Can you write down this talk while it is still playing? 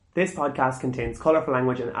This podcast contains colourful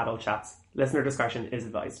language and adult chats. Listener discretion is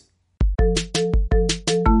advised.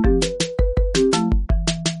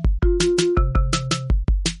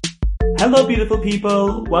 Hello, beautiful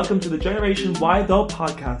people. Welcome to the Generation Y Adult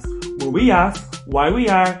Podcast, where we ask why we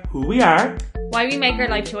are who we are, why we make our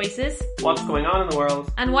life choices, what's going on in the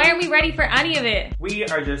world, and why are we ready for any of it? We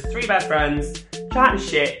are just three best friends chatting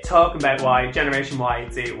shit, talking about why Generation Y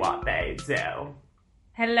do what they do.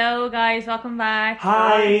 Hello, guys. Welcome back.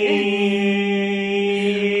 Hi.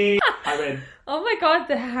 I'm in. Oh my god,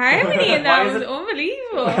 the harmony in that was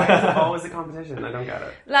unbelievable. Why is it always a competition? I don't get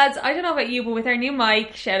it. Lads, I don't know about you, but with our new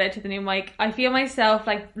mic, shout out to the new mic, I feel myself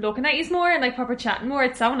like looking at you more and like proper chatting more.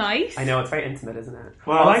 It's so nice. I know, it's very intimate, isn't it?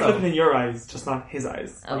 Well, I like looking in your eyes, just not his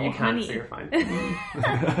eyes. Well, you can't, honey. so you're fine.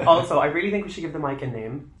 Also, I really think we should give the mic a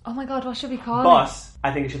name. Oh my god, what should we call But it?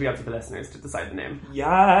 I think it should be up to the listeners to decide the name.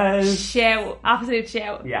 Yes. Shout. Absolute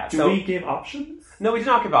shout. Yeah. Do we give options? No, we do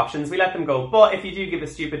not give options. We let them go. But if you do give a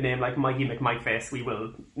stupid name like Mikey McMikeface, we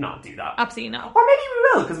will not do that. Absolutely not. Or maybe we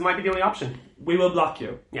will, because it might be the only option. We will block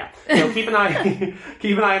you. Yeah. So keep an eye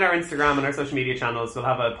on our Instagram and our social media channels. We'll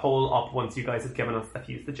have a poll up once you guys have given us a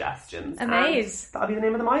few suggestions. Amazing. That'll be the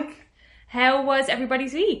name of the mic. How was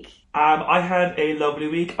everybody's week? I had a lovely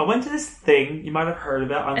week. I went to this thing, you might have heard of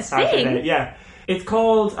it, on A Saturday. thing? Yeah. It's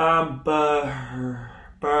called brunch.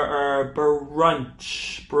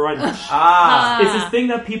 It's this thing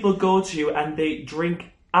that people go to and they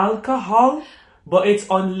drink alcohol, but it's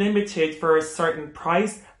unlimited for a certain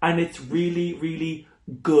price, and it's really, really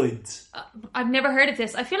good. I've never heard of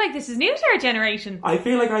this. I feel like this is new to our generation. I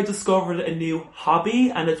feel like I discovered a new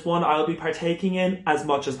hobby, and it's one I'll be partaking in as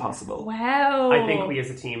much as possible. Wow. I think we as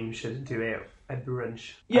a team should do a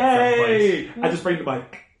brunch. Yay! I just bring the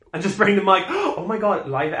mic. And just bring the mic. Oh my god,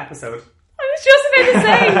 live episode. I was just about to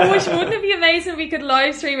say, wouldn't it be amazing if we could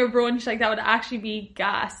live stream a brunch? Like, that would actually be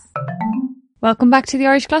gas. Welcome back to the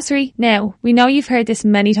Irish Glossary. Now, we know you've heard this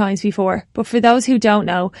many times before, but for those who don't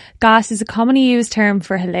know, gas is a commonly used term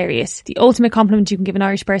for hilarious. The ultimate compliment you can give an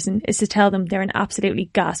Irish person is to tell them they're an absolutely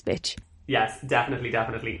gas bitch. Yes, definitely.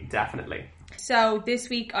 So, this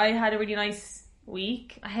week I had a really nice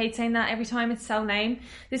week. I hate saying that every time, it's so lame.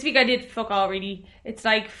 This week I did fuck all, really. It's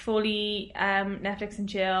like fully Netflix and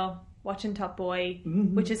chill, watching Top Boy,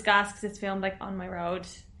 which is gas because it's filmed like on my road,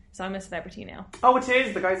 so I'm a celebrity now. Oh, it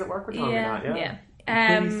is. The guys at work were telling me that, yeah.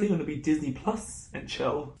 Pretty soon it'll be Disney Plus and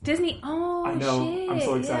chill. Disney, I know, shit. I'm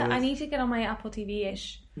so excited. Yeah, I need to get on my Apple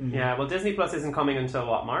TV-ish. Yeah, well, Disney Plus isn't coming until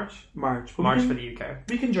what, March? March. For the UK.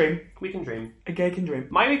 We can dream. We can dream. A gay can dream.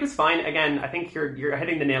 My week was fine. Again, I think you're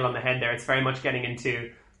hitting the nail on the head there. It's very much getting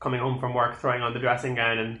into coming home from work, throwing on the dressing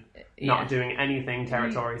gown and not doing anything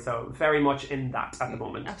territory. So very much in that at the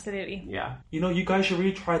moment. Absolutely. Yeah. You know, you guys should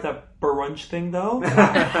really try that brunch thing though.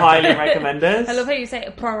 Highly recommend it. I love how you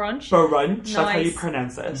say brunch. Brunch. Nice. That's how you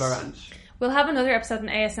pronounce it. Brunch. We'll have another episode in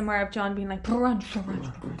ASMR of John being like brunch.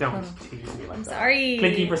 Don't tease me like that. Sorry.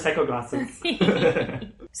 Clinky Prosecco glasses.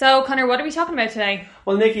 So, Connor, what are we talking about today?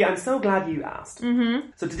 Well, Nikki, I'm so glad you asked.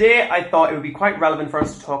 So today I thought it would be quite relevant for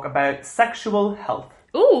us to talk about sexual health.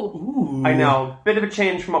 Ooh. I know, bit of a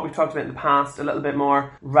change from what we've talked about in the past, a little bit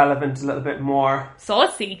more relevant, a little bit more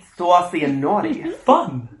Saucy and naughty.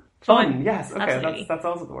 Fun, yes, okay, Absolutely. that's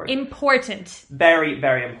also the word. Important. Very,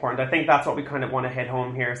 very important. I think that's what we kind of want to hit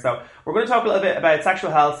home here. So we're going to talk a little bit about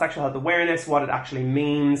sexual health awareness, what it actually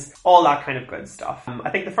means, all that kind of good stuff.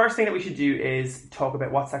 I think the first thing that we should do is talk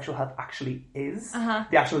about what sexual health actually is,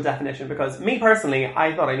 the actual definition, because me personally,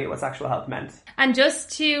 I thought I knew what sexual health meant. And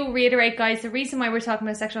just to reiterate, guys, the reason why we're talking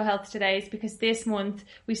about sexual health today is because this month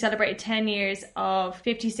we celebrated 10 years of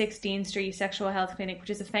 56 Dean Street Sexual Health Clinic,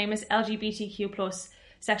 which is a famous LGBTQ+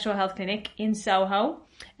 sexual health clinic in Soho,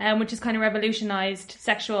 which has kind of revolutionised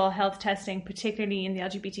sexual health testing, particularly in the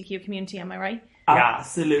LGBTQ community. Am I right? Yeah.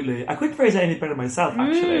 Absolutely. I couldn't phrase it any better myself,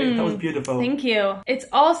 actually. That was beautiful. Thank you. It's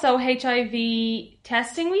also HIV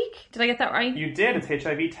testing week. Did I get that right? You did. It's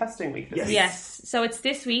HIV testing week this week. Yes. So it's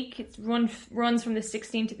this week. It runs from the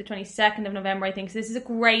 16th to the 22nd of November, I think. So this is a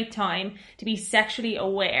great time to be sexually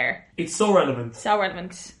aware. It's so relevant. So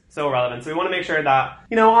relevant. So relevant. So we want to make sure that,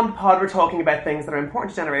 on the pod we're talking about things that are important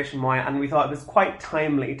to Generation Y, and we thought it was quite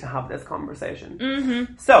timely to have this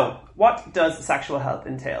conversation. So, what does sexual health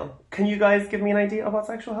entail? Can you guys give me an idea of what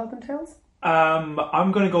sexual health entails?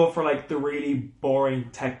 I'm going to go for like the really boring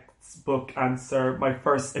textbook answer. My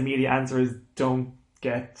first immediate answer is don't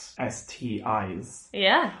get STIs.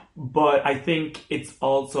 Yeah. But I think it's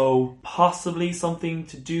also possibly something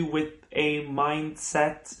to do with a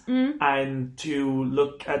mindset and to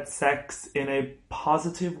look at sex in a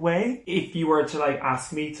positive way. If you were to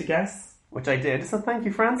ask me to guess, which I did, so thank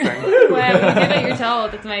you for answering. Wow, you did what you're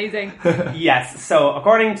told. That's amazing. Yes, so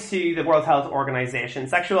according to the World Health Organization,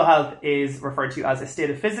 sexual health is referred to as a state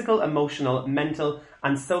of physical, emotional, mental,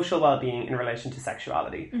 and social well-being in relation to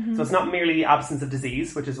sexuality. So it's not merely the absence of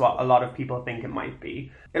disease, which is what a lot of people think it might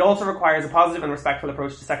be. It also requires a positive and respectful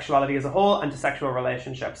approach to sexuality as a whole and to sexual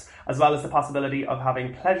relationships, as well as the possibility of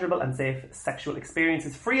having pleasurable and safe sexual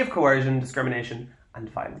experiences free of coercion, discrimination, and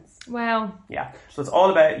violence. Wow. Yeah. So it's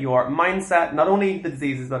all about your mindset, not only the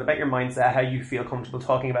diseases, but about your mindset, how you feel comfortable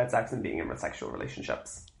talking about sex and being in sexual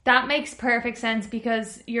relationships. That makes perfect sense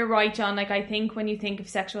because you're right, John. Like, I think when you think of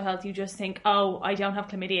sexual health, you just think, oh, I don't have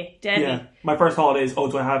chlamydia. Deadly. Yeah. My first thought is, oh,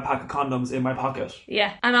 do I have a pack of condoms in my pocket?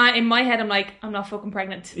 Yeah. And in my head, I'm like, I'm not fucking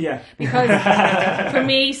pregnant. Yeah. Because for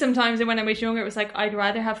me, sometimes when I was younger, it was like, I'd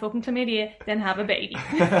rather have fucking chlamydia than have a baby.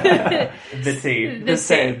 The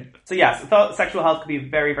same. So yes, I thought sexual health could be a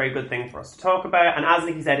very, very good thing for us to talk about. And as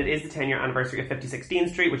Nikki said, it is the 10-year anniversary of 56 Dean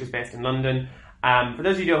Street, which is based in London. For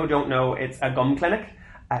those of you who don't know, it's a gum clinic.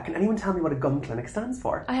 Can anyone tell me what a gum clinic stands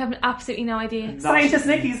for? I have absolutely no idea. Scientist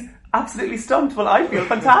Nikki's absolutely stumped. Well, I feel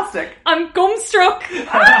fantastic. I'm gumstruck.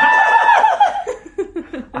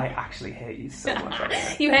 I actually hate you so much right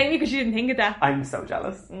now. You hate me because you didn't think of that. I'm so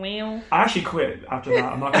jealous. Well, I actually quit after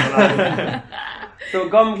that. I'm not going to lie. So a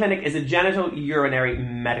gum clinic is a genital urinary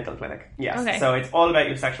medical clinic. Yes. Okay. So it's all about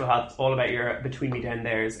your sexual health. It's all about your between me down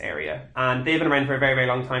there's area. And they've been around for a very, very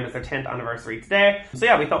long time. It's their 10th anniversary today. So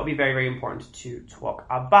yeah, we thought it would be very, very important to talk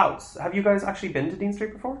about. Have you guys actually been to Dean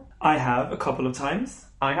Street before? I have a couple of times.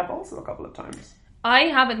 I have also a couple of times. I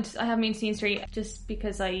haven't been to Dean Street just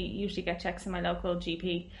because I usually get checks in my local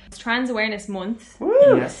GP. It's Trans Awareness Month.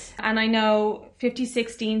 Woo! Yes. And I know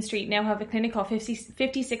 56 Dean Street now have a clinic called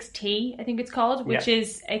 56T, I think it's called, which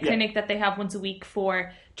is a clinic that they have once a week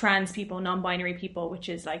for trans people, non-binary people, which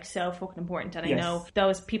is like so fucking important. And I know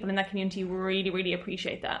those people in that community really, really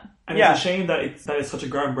appreciate that. And it's a shame that it's such a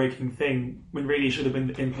groundbreaking thing when really it should have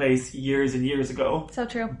been in place years and years ago. So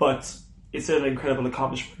true. But it's an incredible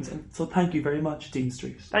accomplishment. And so thank you very much, Dean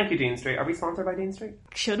Street. Thank you, Dean Street. Are we sponsored by Dean Street?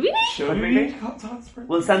 Should we? Should we be?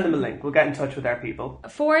 We'll send them a link. We'll get in touch with their people.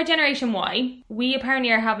 For Generation Y, we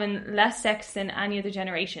apparently are having less sex than any other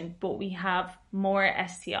generation, but we have more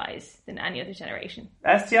STIs than any other generation.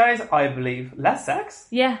 STIs, I believe. Less sex?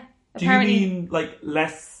 Yeah. Do you mean like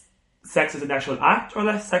less sex as an actual act or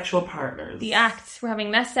less sexual partners? The acts. We're having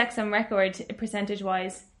less sex on record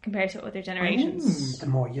percentage-wise compared to other generations. The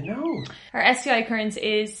more you know. Our STI occurrence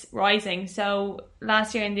is rising. So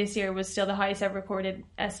last year and this year was still the highest ever recorded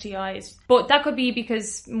STIs. But that could be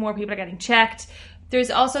because more people are getting checked. There's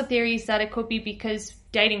also theories that it could be because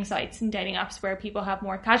dating sites and dating apps where people have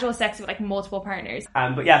more casual sex with like multiple partners.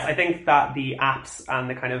 But yes, I think that the apps and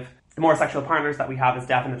the kind of the more sexual partners that we have is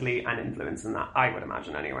definitely an influence in that, I would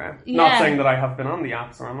imagine anyway. Yeah. Not saying that I have been on the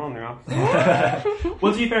apps or I'm on the apps.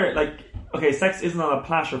 Well, to be fair, like, okay, sex isn't on a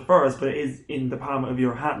platter first, but it is in the palm of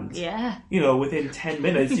your hand. Yeah. You know, within 10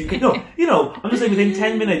 minutes, you could, I'm just saying within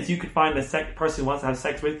 10 minutes, you could find a person who wants to have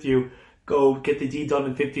sex with you, go get the deed done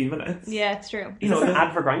in 15 minutes. Yeah, it's true. Is this an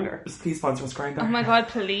ad for Grindr? Please sponsor us, Grindr. Oh my god,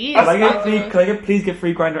 please. Can I please get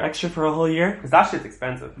free Grindr extra for a whole year? Because that shit's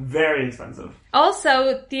expensive. Very expensive.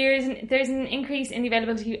 Also, there's an increase in the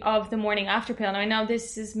availability of the morning after pill. Now, I know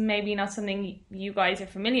this is maybe not something you guys are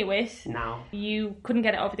familiar with. No. You couldn't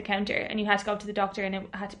get it over the counter and you had to go to the doctor and it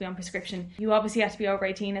had to be on prescription. You obviously had to be over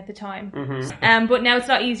 18 at the time. Mm-hmm. But now it's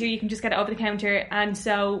a lot easier. You can just get it over the counter, and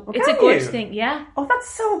so it's a good thing. Yeah. Oh, that's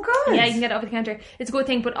so good. Yeah, you can get it over the counter. It's a good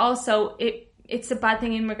thing, but also it's a bad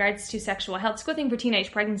thing in regards to sexual health. It's a good thing for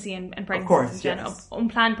teenage pregnancy and pregnancies in general,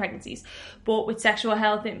 unplanned pregnancies. But with sexual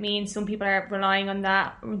health, it means some people are relying on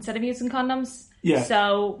that instead of using condoms. Yeah.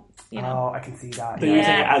 So, you know. Oh, I can see that. They're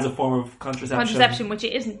using it as a form of contraception. Which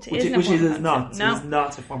it isn't. Which it is not. No. It is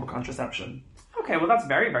not a form of contraception. Okay, well that's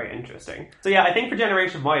very, very interesting. So yeah, I think for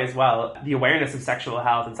Generation Y as well, the awareness of sexual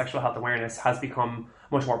health and sexual health awareness has become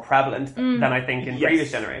much more prevalent than I think in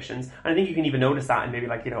previous generations. And I think you can even notice that in maybe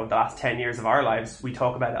like, the last 10 years of our lives, we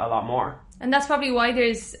talk about it a lot more. And that's probably why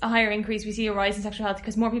there's a higher increase. We see a rise in sexual health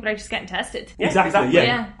because more people are just getting tested. Yeah, exactly.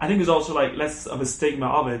 Yeah. I think there's also like less of a stigma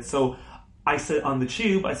of it. So I sit on the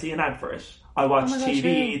tube, I see an ad for it. I watch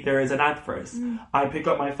TV, there is an ad for it. I pick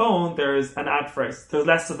up my phone, there's an ad for it. There's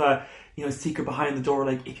less of a secret behind the door,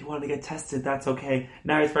 like if you want to get tested, that's okay.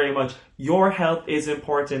 Now it's very much your health is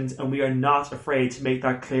important and we are not afraid to make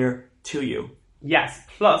that clear to you. Yes,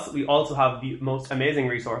 plus we also have the most amazing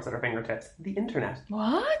resource at our fingertips, the internet.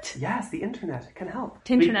 What? Yes, the internet can help.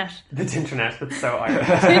 Tinternet. The Tinternet, that's so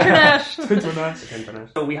Irish.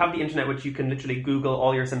 Tinternet. So we have the internet, which you can literally Google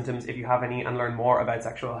all your symptoms if you have any and learn more about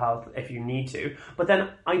sexual health if you need to. But then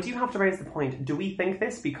I do have to raise the point, do we think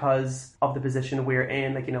this because of the position we're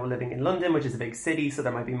in, like, you know, living in London, which is a big city, so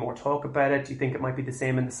there might be more talk about it? Do you think it might be the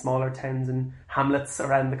same in the smaller towns and hamlets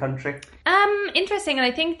around the country? Interesting, and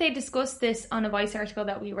I think they discussed this on a Vice article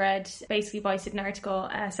that we read. Basically, Vice did an article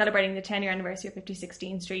celebrating the 10-year anniversary of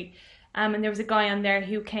 5016 Street. And there was a guy on there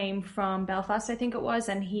who came from Belfast, I think it was,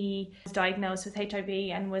 and he was diagnosed with HIV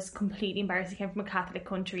and was completely embarrassed. He came from a Catholic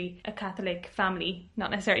country, a Catholic family,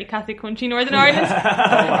 not necessarily a Catholic country, Northern Ireland. Oh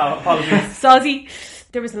wow, apologies. Sozzy.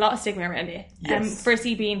 There was a lot of stigma around it. Yes.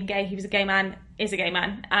 Firstly, being gay, he was a gay man, is a gay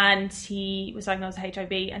man, and he was diagnosed with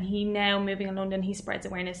HIV, and he now, moving in London, he spreads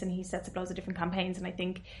awareness and he sets up loads of different campaigns, and I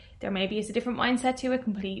think there maybe is a different mindset to it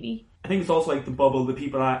completely. I think it's also like the bubble, the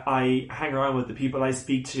people I hang around with, the people I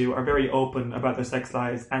speak to are very open about their sex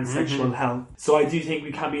lives and sexual health. So I do think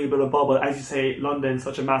we can be a bit of a bubble. As you say, London's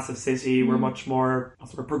such a massive city, we're much more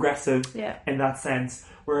sort of progressive in that sense.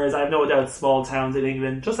 Whereas I have no doubt small towns in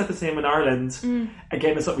England, just like the same in Ireland,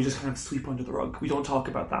 again, it's something we just kind of sweep under the rug. We don't talk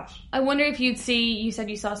about that. I wonder if you'd see, you said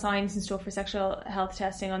you saw signs and stuff for sexual health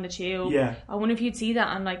testing on the tube. Yeah. I wonder if you'd see that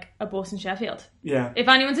on like a bus in Sheffield. Yeah. If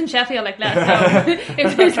anyone's in Sheffield, like, let us know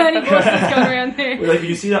if there's any buses going around there. Well, like,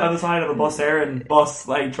 you see that on the side of a bus there and bus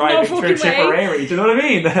like driving through way. Tipperary. Do you know what I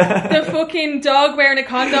mean? The fucking dog wearing a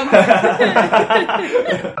condom.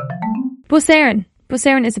 Bus Éireann. Bus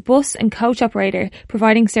Éireann is a bus and coach operator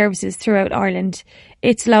providing services throughout Ireland.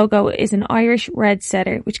 Its logo is an Irish red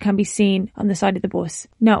setter, which can be seen on the side of the bus,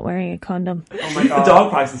 not wearing a condom. Oh my god. The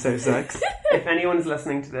dog practice safe sex. If anyone's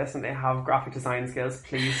listening to this and they have graphic design skills,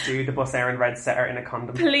 please do the Bus Éireann red setter in a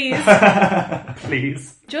condom. Please.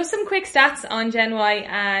 Please. Just some quick stats on Gen Y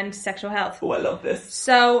and sexual health. Oh, I love this.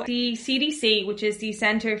 So the CDC, which is the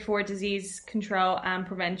Centre for Disease Control and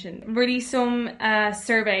Prevention, released some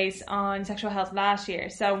surveys on sexual health last year.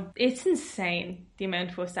 So it's insane the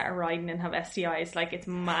amount of us that are riding and have STIs. Like, it's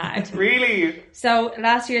mad. Really? So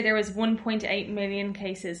last year there was 1.8 million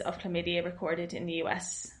cases of chlamydia recorded in the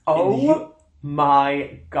US. Oh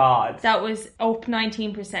my god. That was up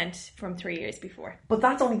 19% from 3 years before. But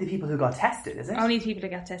that's only the people who got tested, is it? Only the people who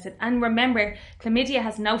get tested. And remember, chlamydia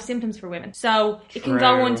has no symptoms for women. So it can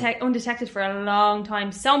go undetected for a long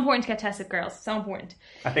time. So important to get tested, girls. So important.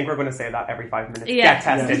 I think we're going to say that every 5 minutes. Yeah. Get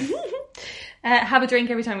tested. Have a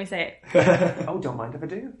drink every time we say it. Oh, don't mind if I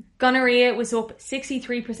do. Gonorrhea was up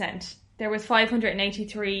 63%. There was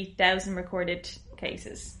 583,000 recorded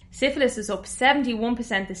cases. Syphilis is up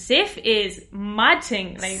 71%. The Syph is mad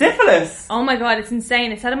thing. Like, syphilis? Oh my god, it's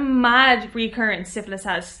insane. It's had a mad recurrence, syphilis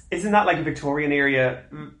has. Isn't that like a Victorian era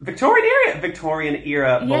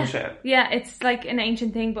bullshit? Yeah, it's like an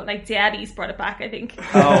ancient thing, but like daddies brought it back, I think.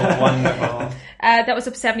 Oh, wonderful. That was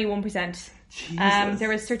up 71%. Jesus. There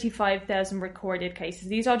was 35,000 recorded cases.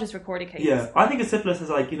 These are all just recorded cases. Yeah, I think of syphilis as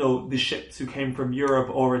like, you know, the ships who came from Europe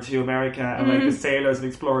over to America and like the sailors and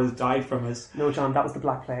explorers died from it. No, John, that was the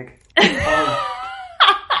Black Plague.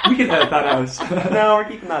 We can edit that out. No, we're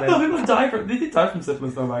keeping that in. No, people they did die from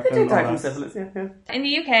syphilis though back then. They did die from syphilis, yeah. In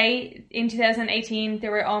the UK, in 2018,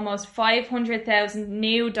 there were almost 500,000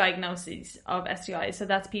 new diagnoses of STIs. So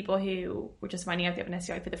that's people who were just finding out they have an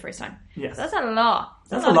STI for the first time. Yes. So that's a lot.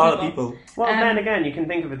 That's a lot of people. Well, then again, you can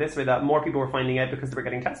think of it this way, that more people were finding out because they were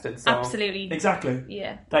getting tested. So. Absolutely. Exactly.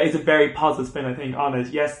 Yeah. That is a very positive spin, I think, on it.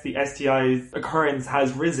 Yes, the STI occurrence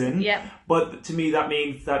has risen. Yeah. But to me, that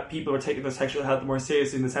means that people are taking their sexual health more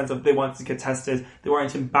seriously in the sense of they wanted to get tested. They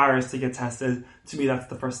weren't embarrassed to get tested. To me, that's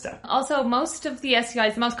the first step. Also, most of the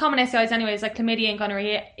STIs, the most common STIs anyways, like chlamydia and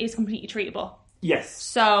gonorrhea, is completely treatable. Yes.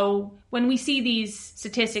 So when we see these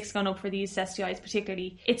statistics going up for these STIs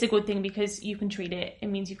particularly, it's a good thing because you can treat it. It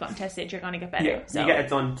means you've gotten tested, you're going to get better. Yeah, so you get it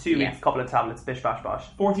done 2 weeks, couple of tablets, bish bash bosh.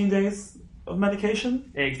 14 days of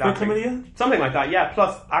medication? Exactly. For chlamydia? Something like that, yeah.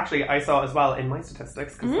 Plus, actually, I saw as well in my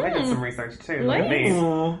statistics, because I did some research too, look at me.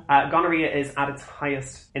 Gonorrhea is at its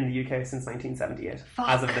highest in the UK since 1978,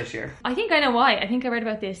 as of this year. I think I know why. I think I read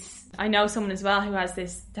about this. I know someone as well who has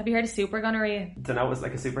this. Have you heard of super gonorrhea? Don't know, it was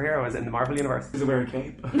like a superhero, is it in the Marvel universe? Does it wear a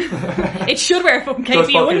cape? It should wear a fucking cape,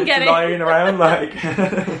 but you wouldn't get it. Lying around like...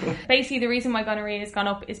 Basically, the reason why gonorrhea has gone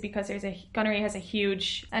up is because gonorrhea has a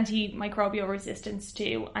huge antimicrobial resistance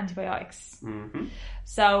to antibiotics. Mm-hmm.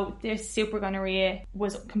 So this super gonorrhea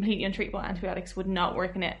was completely untreatable. Antibiotics would not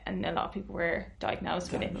work in it, and a lot of people were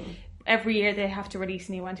diagnosed with it. every year they have to release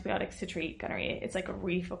new antibiotics to treat gonorrhea. It's like a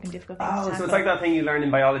really fucking difficult thing to tackle. So it's like that thing you learn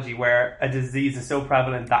in biology where a disease is so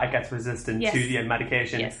prevalent that it gets resistant to the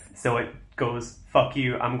medication. Yes. So it goes, fuck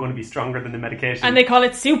you, I'm going to be stronger than the medication. And they call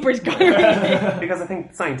it super gonorrhea. Because I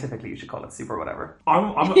think scientifically you should call it super whatever.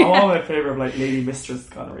 I'm all in favour of like Lady Mistress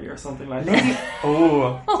gonorrhea or something like that.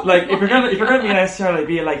 Oh. Like if you're gonna be an STI, like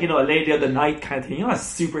be like, you know, a lady of the night kind of thing. You're not a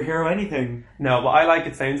superhero or anything. No, but I like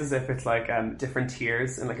it sounds as if it's like different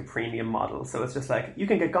tiers and like a premium model. So it's just like you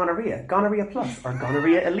can get gonorrhea plus, or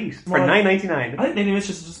gonorrhea elite for $9.99. I think Lady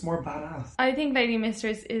Mistress is just more badass. I think Lady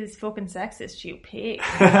Mistress is fucking sexist, you pig.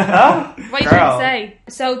 Oh, what are you trying to say?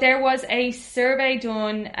 So there was a survey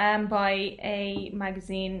done by a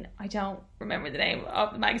magazine. I don't remember the name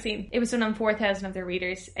of the magazine. It was done on 4,000 of their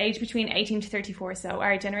readers, aged between 18 to 34, so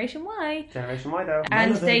our Generation Y. Generation Y, though.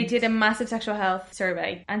 And they did a massive sexual health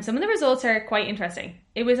survey, and some of the results are quite interesting.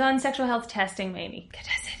 It was on sexual health testing mainly.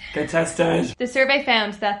 Get tested. The survey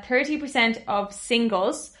found that 30% of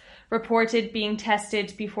singles reported being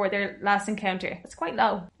tested before their last encounter. That's quite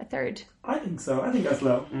low. A third. I think so. I think that's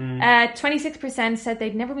low. 26% said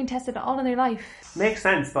they'd never been tested at all in their life. Makes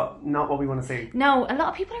sense, but not what we want to see. No, a lot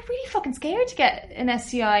of people are really fucking scared to get an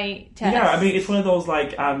STI test. Yeah, I mean, it's one of those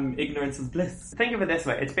like ignorance is bliss. Think of it this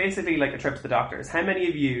way. It's basically like a trip to the doctors. How many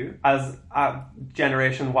of you, as a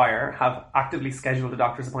Generation Y-er, have actively scheduled a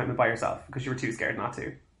doctor's appointment by yourself because you were too scared not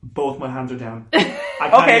to? Both my hands are down.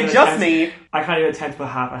 Okay, just me. I can't even attempt to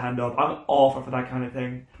put half a hand up. I'm awful for that kind of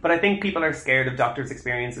thing. But I think people are scared of doctors'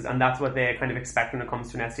 experiences, and that's what they kind of expect when it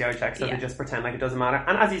comes to an STI check, so they just pretend like it doesn't matter.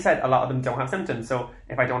 And as you said, a lot of them don't have symptoms, so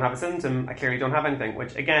if I don't have a symptom, I clearly don't have anything,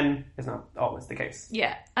 which again is not always the case.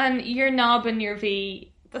 Yeah, and your knob and your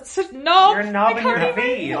V. That's a knob. Your knob and your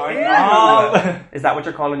V. Is that what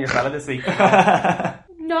you're calling your fella this week?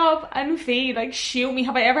 Knob and V, like shoot me.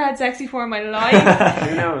 Have I ever had sex before in my life?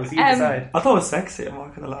 Who knows? You decide. I thought it was sexy, I'm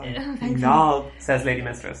not gonna lie. Knob, says Lady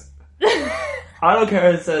Mistress. I don't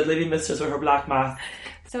care, it says Lady Mistress with her black mask.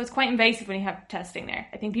 So it's quite invasive when you have testing there.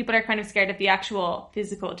 I think people are kind of scared of the actual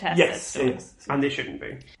physical test. Yes. And they shouldn't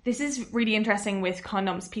be. This is really interesting with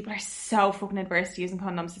condoms. People are so fucking adverse to using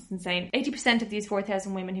condoms. It's insane. 80% of these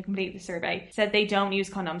 4,000 women who completed the survey said they don't use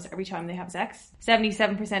condoms every time they have sex.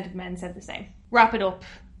 77% of men said the same. Wrap it up.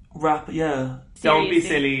 Yeah. Seriously. Don't be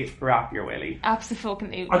silly, wrap your willy.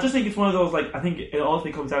 Absolutely. I just think it's one of those, like, I think it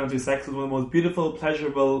ultimately comes down to sex is one of the most beautiful,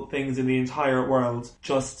 pleasurable things in the entire world.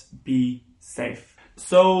 Just be safe.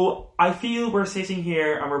 So I feel we're sitting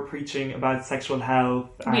here and we're preaching about sexual health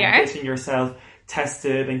and getting yourself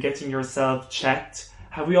tested and getting yourself checked.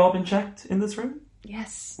 Have we all been checked in this room?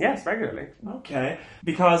 Yes. Yes, regularly. Okay.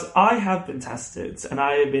 Because I have been tested, and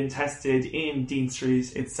I have been tested in Dean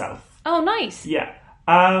Street itself. Oh, nice. Yeah.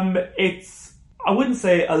 It's, I wouldn't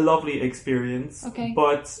say a lovely experience,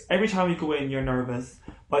 but every time you go in, you're nervous.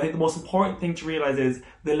 But I think the most important thing to realise is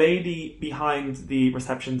the lady behind the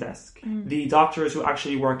reception desk, the doctors who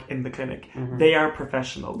actually work in the clinic, they are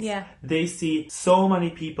professionals. Yeah. They see so many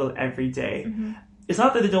people every day. It's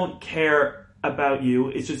not that they don't care about you,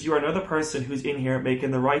 it's just you're another person who's in here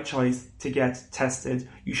making the right choice to get tested.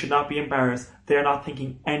 You should not be embarrassed. They're not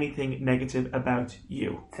thinking anything negative about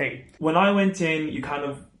you. Hey. When I went in, you kind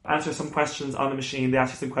of answer some questions on the machine. They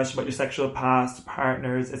ask you some questions about your sexual past,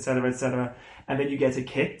 partners, etc., etc. And then you get a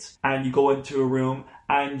kit and you go into a room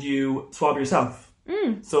and you swab yourself.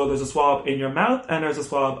 So there's a swab in your mouth and there's a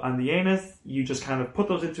swab on the anus. You just kind of put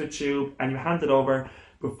those into a tube and you hand it over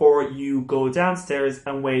before you go downstairs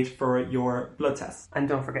and wait for your blood test. And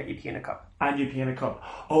don't forget you pee in a cup. And you pee in a cup.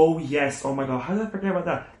 Oh yes, oh my god, how did I forget about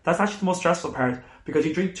that? That's actually the most stressful part, because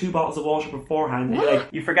you drink 2 bottles of water beforehand. And you're like,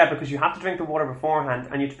 you forget because you have to drink the water beforehand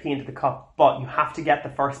and you have to pee into the cup, but you have to get the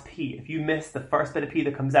first pee. If you miss the first bit of pee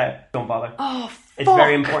that comes out, don't bother. Oh, fuck. It's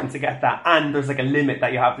very important to get that, and there's like a limit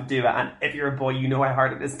that you have to do it, and if you're a boy, you know how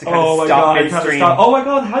hard it is to kind of stop midstream. Oh my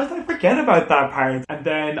god, how did I forget about that part? And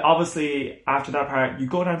then obviously after that part, you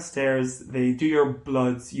go downstairs, they do your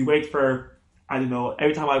bloods, you wait for, I don't know,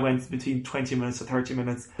 every time I went between 20 minutes to 30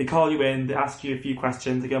 minutes, they call you in, they ask you a few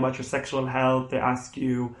questions, they go about your sexual health, they ask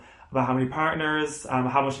you about how many partners,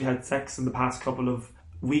 how much you had sex in the past couple of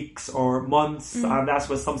weeks or months, and that's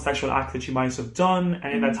with some sexual act that you might have done,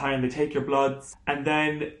 and in that time they take your bloods, and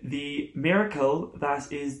then the miracle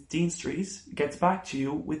that is Dean Street gets back to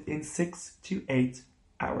you within 6 to 8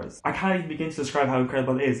 hours. I can't even begin to describe how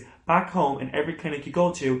incredible it is. Back home, in every clinic you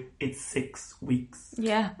go to, it's 6 weeks.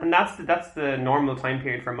 Yeah. And that's the normal time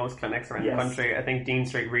period for most clinics around the country. I think Dean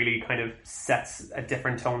Street really kind of sets a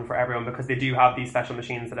different tone for everyone, because they do have these special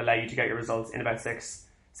machines that allow you to get your results in about 6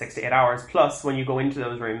 6 to 8 hours. Plus, when you go into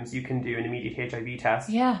those rooms, you can do an immediate HIV test.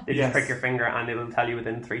 Yeah. They just prick your finger and it'll tell you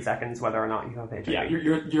within 3 seconds whether or not you have HIV. Yeah,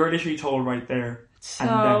 you're literally told right there.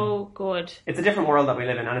 So good. It's a different world that we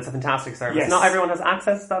live in, and it's a fantastic service. Yes. Not everyone has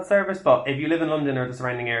access to that service, but if you live in London or the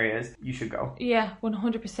surrounding areas, you should go. Yeah,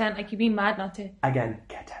 100%. Like, you'd be mad not to. Again,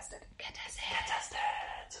 get tested. Get tested.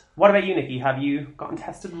 What about you, Nikki? Have you gotten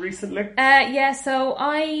tested recently? Yeah, so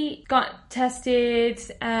I got tested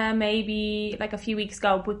maybe like a few weeks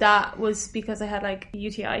ago, but that was because I had like a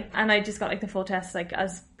UTI, and I just got like the full test like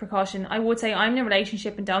as precaution. I would say I'm in a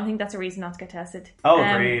relationship and don't think that's a reason not to get tested. Oh,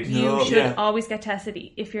 agreed. You should always get tested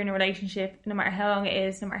if you're in a relationship, no matter how long it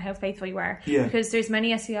is, no matter how faithful you are. Yeah. Because there's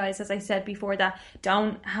many STIs, as I said before, that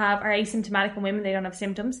are asymptomatic in women, they don't have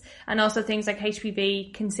symptoms. And also things like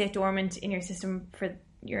HPV can sit dormant in your system for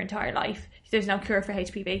your entire life. There's no cure for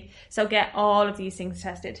HPV. So get all of these things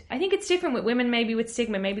tested. I think it's different with women, maybe with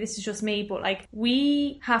stigma. Maybe this is just me, but like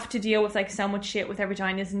we have to deal with like so much shit with our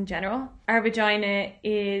vaginas in general. My vagina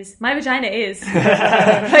is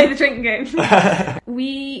play the drinking game.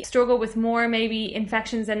 We struggle with more maybe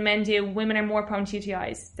infections than men do. Women are more prone to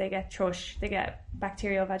UTIs. They get thrush, they get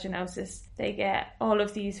bacterial vaginosis, they get all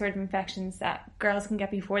of these sort of infections that girls can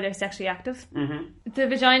get before they're sexually active. The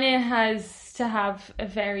vagina has to have a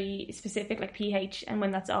very specific like pH, and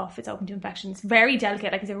when that's off, it's open to infections. Very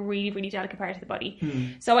delicate, like it's a really, really delicate part of the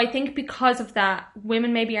body. So I think because of that,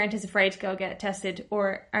 women maybe aren't as afraid to go get tested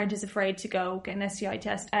or aren't as afraid to go get an STI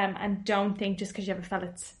test, and don't think just because you have a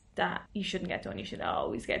fellets that you shouldn't get done. You should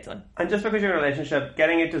always get done. And just because you're in a relationship,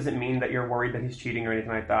 getting it doesn't mean that you're worried that he's cheating or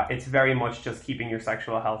anything like that. It's very much just keeping your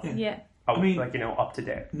sexual health up to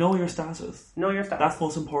date. Know your status. That's the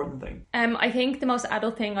most important thing. I think the most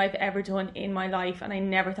adult thing I've ever done in my life, and I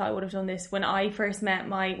never thought I would have done this, when I first met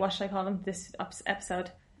my, what should I call him this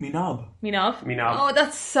episode? Me knob. Oh,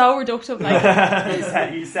 that's so reductive.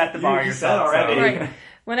 Like you set the bar yourself already. So. Right.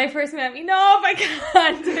 When I first met me, Nob, I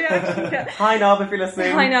can't. Hi Nob, if you're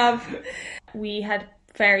listening. Hi Nob. We had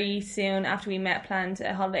very soon after we met planned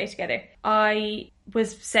a holiday together. I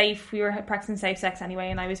was safe. We were practicing safe sex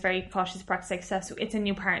anyway, and I was very cautious to practice safe sex. So it's a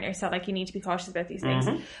new partner, so like you need to be cautious about these things.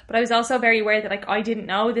 But I was also very aware that like I didn't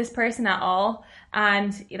know this person at all,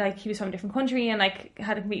 and like he was from a different country and like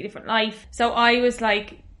had a completely different life. So I was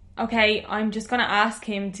like, okay, I'm just going to ask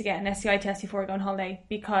him to get an STI test before I go on holiday,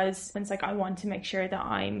 because it's like I want to make sure that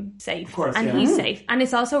I'm safe, of course, and he's safe. And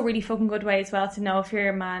it's also a really fucking good way as well to know if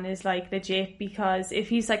your man is like legit, because if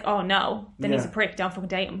he's like, oh no, then he's a prick, don't fucking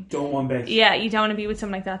date him. Don't want base. Yeah, you don't want to be with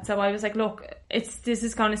someone like that. So I was like, look, this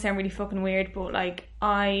is going to sound really fucking weird, but like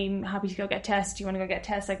I'm happy to go get tests. Do you want to go get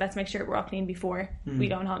tests? Like, let's make sure we're all clean before we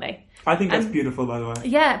go on holiday. I think that's beautiful, by the way.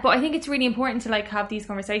 Yeah, but I think it's really important to like have these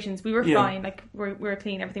conversations. We were fine, like we were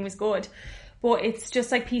clean, everything was good. But it's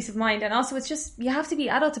just like peace of mind. And also it's just, you have to be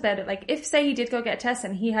adult about it. Like if say he did go get a test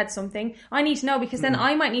and he had something, I need to know, because then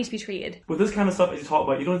I might need to be treated. But this kind of stuff as you talk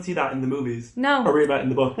about, you don't see that in the movies. No. Or read about it in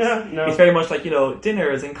the books. No. It's very much like,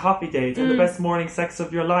 dinners and coffee dates and the best morning sex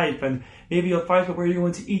of your life, and maybe you'll fight about where you're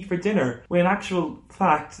going to eat for dinner. When in actual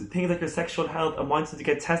fact, things like your sexual health and wanting to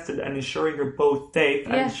get tested and ensuring you're both safe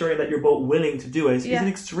and ensuring that you're both willing to do it is an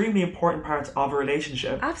extremely important part of a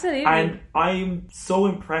relationship. Absolutely. And I'm so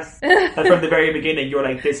impressed that from the very beginning you're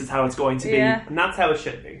like, this is how it's going to be. And that's how it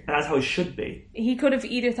should be. And that's how it should be. He could have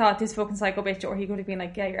either thought this fucking psycho bitch, or he could have been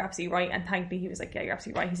like, yeah, you're absolutely right. And thankfully he was like, yeah, you're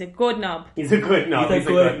absolutely right. He's a good knob. He's a good knob. He's a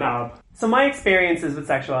good knob. So my experiences with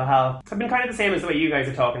sexual health have been kind of the same as the way you guys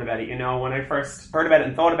are talking about it. When I first heard about it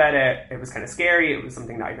and thought about it, it was kind of scary. It was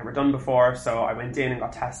something that I'd never done before. So I went in and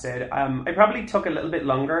got tested. I probably took a little bit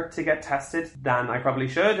longer to get tested than I probably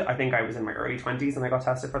should. I think I was in my early 20s when I got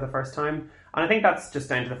tested for the first time. And I think that's just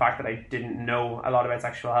down to the fact that I didn't know a lot about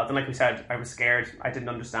sexual health. And like we said, I was scared. I didn't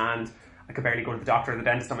understand. I could barely go to the doctor or the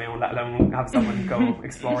dentist on my own, let alone have someone go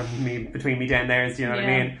exploring me between me down there. Do you know what I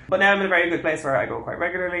mean? But now I'm in a very good place where I go quite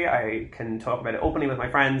regularly. I can talk about it openly with my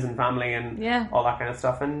friends and family and all that kind of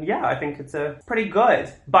stuff. And yeah, I think it's pretty good.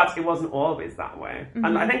 But it wasn't always that way.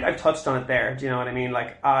 And I think I've touched on it there. Do you know what I mean?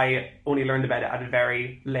 Like, I only learned about it at a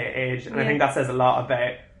very late age. And I think that says a lot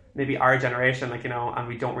about maybe our generation, and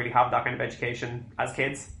we don't really have that kind of education as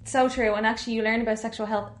kids. So true. And actually you learn about sexual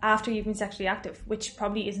health after you've been sexually active, which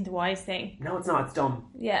probably isn't a wise thing. No, it's not. It's dumb.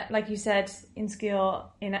 Yeah, like you said, in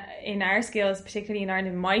school, in our schools, particularly in Ireland,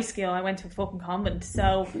 in my school, I went to a fucking convent,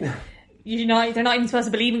 so they're not even supposed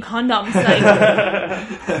to believe in condoms.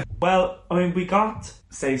 Like. Well, I mean, we got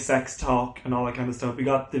safe sex talk and all that kind of stuff. We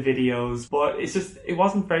got the videos, but it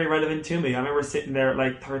wasn't very relevant to me. I remember sitting there at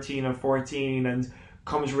like 13 or 14 and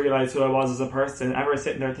come to realise who I was as a person. I was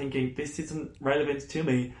sitting there thinking, this isn't relevant to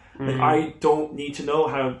me. Like, I don't need to know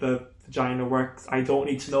how the vagina works. I don't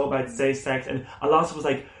need to know about safe sex. And a lot of it was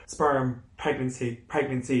like sperm, pregnancy.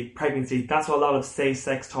 That's what a lot of safe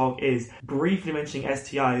sex talk is. Briefly mentioning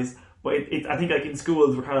STIs. But I think like in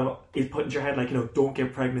schools we're kind of, it's put into your head like, don't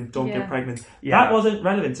get pregnant, get pregnant. Yeah. That wasn't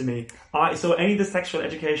relevant to me. So any of the sexual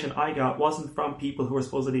education I got wasn't from people who were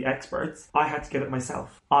supposedly experts. I had to get it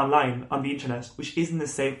myself, online, on the internet, which isn't a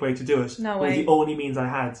safe way to do it. No way. It was the only means I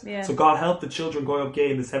had. Yeah. So God help the children growing up gay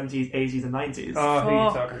in the 70s, 80s and 90s. Oh, who are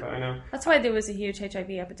you talking about? I know. That's why there was a huge HIV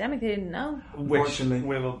epidemic. They didn't know. Which we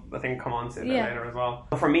will, I think, come on to later as well.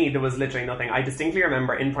 But for me, there was literally nothing. I distinctly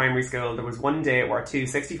remember in primary school, there was one day where 2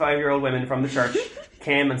 65-year-old women from the church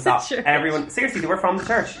came and stopped everyone. Seriously, they were from the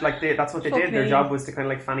church. Like that's what they did. Their job was to kind of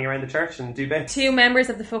like fanny around the church and do bits. 2 members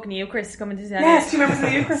of the fucking Eucharist coming to tell Yes, 2 members of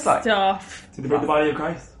the Eucharist. Stuff. Did they bring the body of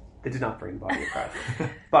Christ? They did not bring the body of Christ.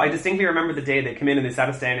 But I distinctly remember the day they came in and they sat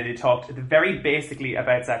us down and they talked very basically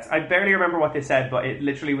about sex. I barely remember what they said, but it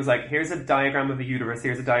literally was like, here's a diagram of a uterus,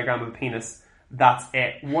 here's a diagram of a penis. That's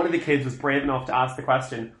it. One of the kids was brave enough to ask the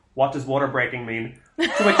question, what does water breaking mean?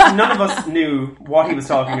 To which none of us knew what he was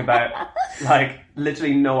talking about. Like,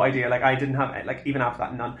 literally no idea. Like, I didn't have, like, even after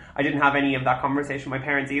that, none. I didn't have any of that conversation with my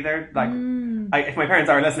parents either. Like, if my parents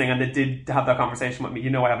are listening and they did have that conversation with me,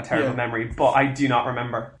 I have a terrible memory. But I do not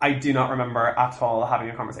remember. I do not remember at all having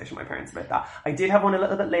a conversation with my parents about that. I did have one a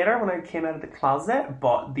little bit later when I came out of the closet,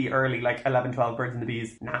 but the early, like, 11, 12 birds and the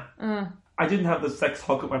bees, nah. I didn't have the sex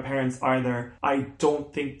talk with my parents either. I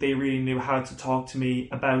don't think they really knew how to talk to me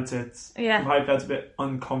about it. Yeah. I probably felt a bit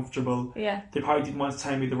uncomfortable. Yeah. They probably didn't want to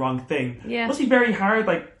tell me the wrong thing. Yeah. It must be very hard,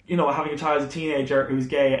 like, having a child as a teenager who's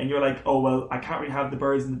gay and you're like, oh, well, I can't really have the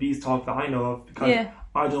birds and the bees talk that I know of because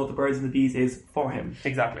I don't know what the birds and the bees is for him.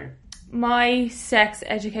 Exactly. My sex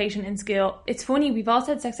education in school, it's funny, we've all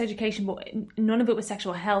said sex education, but none of it was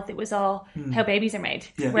sexual health. It was all how babies are made.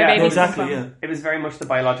 Yeah, where babies exactly. come from. Yeah. It was very much the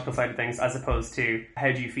biological side of things as opposed to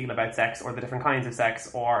how do you feel about sex or the different kinds of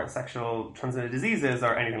sex or sexual transmitted diseases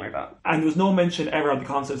or anything like that. And there was no mention ever of the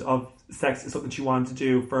concept of sex is something you want to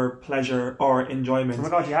do for pleasure or enjoyment. Oh my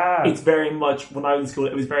god, yeah. It's very much, when I was in school,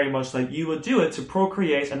 it was very much like you will do it to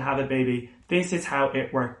procreate and have a baby. This is how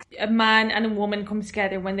it works. A man and a woman come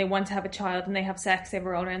together when they want to have a child and they have sex, they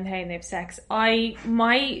roll around the hay and they have sex.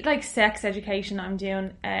 My sex education, I'm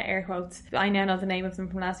doing air quotes. I now know the name of them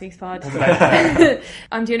from last week's pod.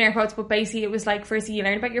 I'm doing air quotes, but basically it was like, firstly you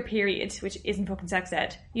learn about your period, which isn't fucking sex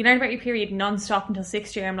ed. You learn about your period non-stop until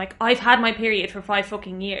 6th year. I'm like, I've had my period for 5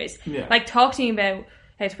 fucking years. Yeah. Like, talk to me about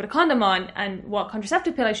how to put a condom on and what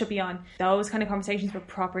contraceptive pill I should be on. Those kind of conversations were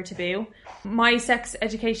proper taboo. My sex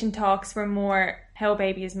education talks were more how a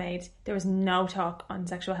baby is made. There was no talk on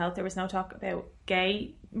sexual health. There was no talk about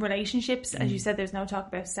gay relationships. As you said, there's no talk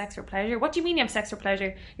about sex for pleasure. What do you mean you have sex for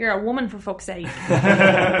pleasure? You're a woman, for fuck's sake.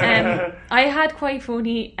 I had quite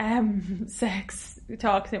funny sex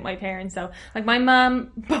talks with my parents though. Like my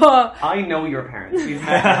mum, but I know your parents. We've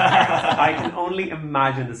met your parents. I can only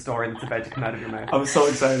imagine the story that's about to come out of your mouth. I'm so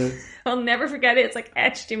excited. I'll never forget it. It's like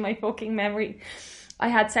etched in my fucking memory. I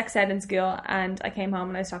had sex ed in school and I came home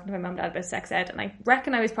and I was talking to my mum and dad about sex ed and I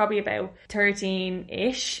reckon I was probably about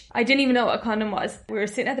 13-ish. I didn't even know what a condom was. We were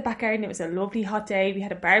sitting at the back garden. It was a lovely hot day. We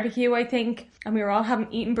had a barbecue, I think, and we were all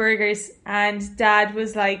eating burgers and Dad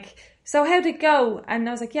was like, so how'd it go? And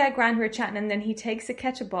I was like, yeah, grand, we were chatting. And then he takes a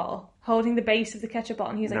ketchup ball, holding the base of the ketchup ball,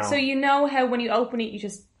 and he's like, so you know how when you open it, you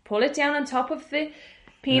just pull it down on top of the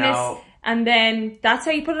penis? No. And then that's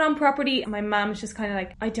how you put it on properly. And my mum was just kind of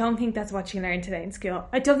like, I don't think that's what she learned today in school.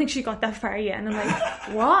 I don't think she got that far yet. And I'm like,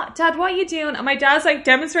 what? Dad, what are you doing? And my dad's like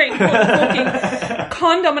demonstrating putting a fucking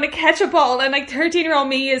condom and a ketchup ball. And like 13-year-old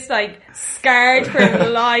me is like scarred for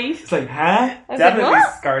life. It's like, huh? Definitely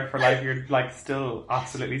like, scarred for life. You're like still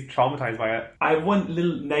absolutely traumatized by it. I have one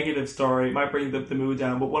little negative story. It might bring the mood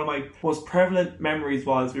down. But one of my most prevalent memories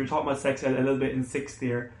was we were talking about sex ed a little bit in 6th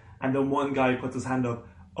year. And then one guy puts his hand up.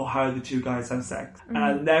 Oh, how do the 2 guys have sex? And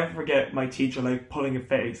I'll never forget my teacher like pulling a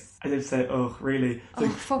face. I just said, oh, really? It's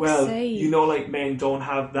like, fuck's well, sake. you know, like men don't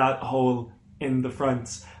have that hole in the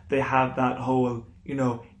front. They have that hole,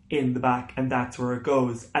 in the back, and that's where it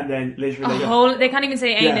goes. And then literally they can't even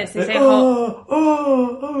say anus, they say hole.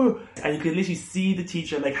 Oh. And you could literally see the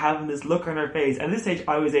teacher like having this look on her face. At this stage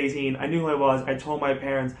I was 18, I knew who I was, I told my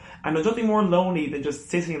parents, and there's nothing more lonely than just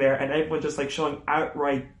sitting there and everyone just like showing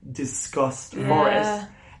outright disgust for it.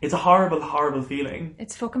 It's a horrible, horrible feeling.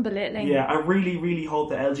 It's fucking belittling. Yeah, I really, really hope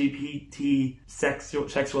that LGBT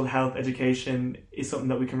sexual health education is something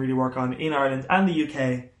that we can really work on in Ireland and the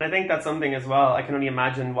UK. I think that's something as well. I can only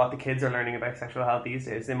imagine what the kids are learning about sexual health these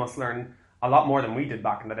days. They must learn a lot more than we did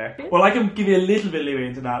back in the day. Well, I can give you a little bit of leeway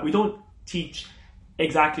into that. We don't teach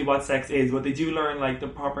exactly what sex is, but they do learn like the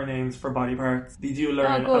proper names for body parts. They do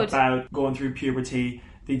learn good. about going through puberty.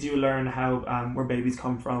 They do learn how where babies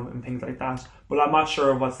come from and things like that. But I'm not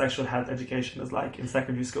sure what sexual health education is like in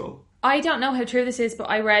secondary school. I don't know how true this is, but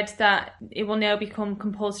I read that it will now become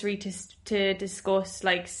compulsory to discuss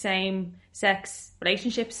like same-sex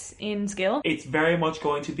relationships in school. It's very much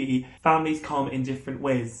going to be families come in different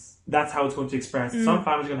ways. That's how it's going to express. Some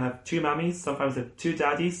families are going to have 2 mammies, some families have 2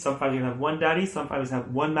 daddies, some families are going to have 1 daddy, some families have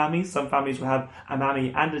 1 mammy, some families will have a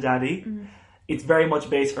mammy and a daddy. It's very much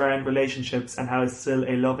based around relationships and how it's still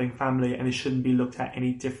a loving family, and it shouldn't be looked at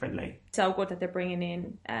any differently. So good that they're bringing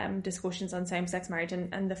in discussions on same-sex marriage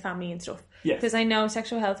and the family and stuff. Yes. Because I know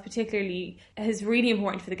sexual health particularly is really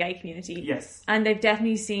important for the gay community. Yes. And they've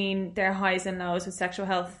definitely seen their highs and lows with sexual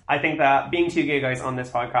health. I think that being 2 gay guys on this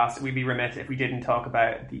podcast, we'd be remiss if we didn't talk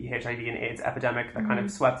about the HIV and AIDS epidemic that kind of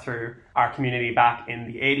swept through our community back in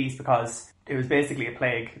the 80s, because it was basically a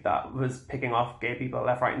plague that was picking off gay people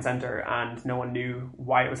left, right and centre, and no one knew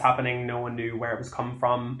why it was happening, no one knew where it was come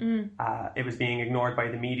from. It was being ignored by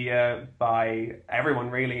the media, by everyone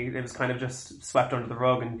really. It was kind of just swept under the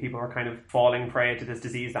rug, and people were kind of falling prey to this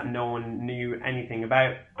disease that no one knew anything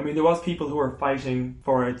about. I mean, there was people who were fighting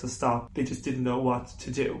for it to stop. They just didn't know what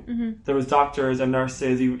to do. There was doctors and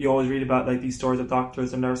nurses. You always read about like these stories of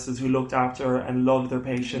doctors and nurses who looked after and loved their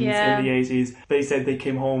patients in the 80s. They said they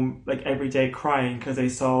came home like every day crying because they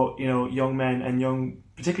saw, you know, young men and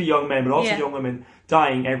particularly young men, but also young women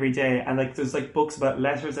dying every day. And like there's like books about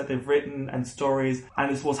letters that they've written and stories, and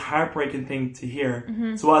it's the most heartbreaking thing to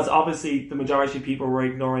hear. So whilst obviously the majority of people were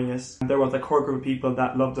ignoring it, there was a core group of people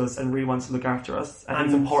that loved us and really wanted to look after us, and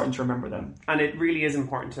it's important to remember them. And it really is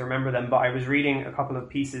important to remember them. But I was reading a couple of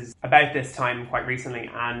pieces about this time quite recently,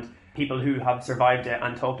 and people who have survived it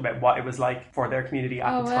and talked about what it was like for their community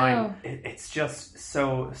at the time. It's just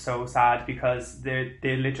so sad, because they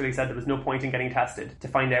literally said there was no point in getting tested to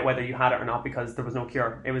find out whether you had it or not, because there was no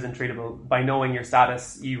cure. It was untreatable. By knowing your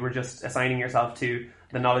status, you were just assigning yourself to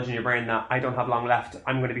the knowledge in your brain that I don't have long left,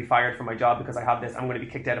 I'm going to be fired from my job because I have this, I'm going to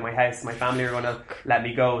be kicked out of my house, my family are going to let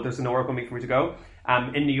me go, there's nowhere going for me to go.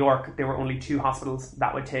 In New York, there were only 2 hospitals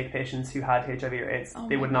that would take patients who had HIV or AIDS.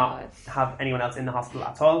 They would not have anyone else in the hospital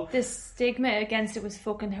at all. The stigma against it was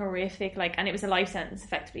fucking horrific, like, and it was a life sentence,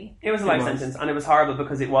 effectively. It was a life sentence, and it was horrible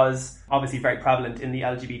because it was obviously very prevalent in the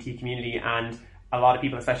LGBT community, and a lot of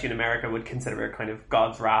people, especially in America, would consider it kind of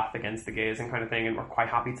God's wrath against the gays and kind of thing, and were quite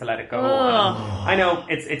happy to let it go. I know,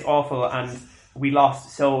 it's awful, and we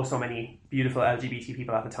lost so many beautiful LGBT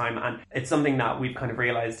people at the time, and it's something that we've kind of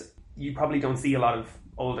realised. You probably don't see a lot of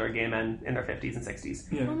older gay men in their 50s and 60s.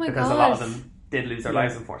 Because a lot of them did lose their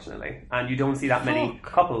lives, unfortunately. And you don't see that many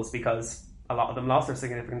couples, because a lot of them lost their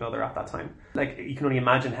significant other at that time. Like, you can only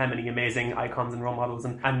imagine how many amazing icons and role models,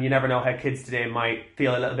 and you never know how kids today might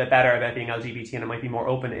feel a little bit better about being LGBT, and it might be more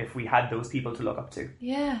open if we had those people to look up to.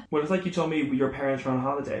 Yeah. Well, it's like you told me your parents were on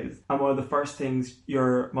holidays, and one of the first things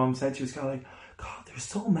your mum said to you was kind of like, God, there's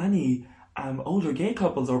so many older gay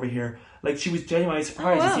couples over here. Like, she was genuinely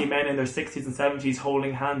surprised to see men in their 60s and 70s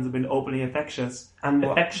holding hands and being openly affectionate,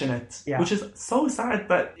 which is so sad,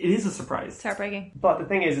 but it is a surprise. It's heartbreaking. But the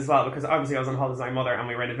thing is as well, because obviously I was on holidays with my mother and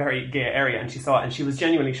we were in a very gay area, and she saw it and she was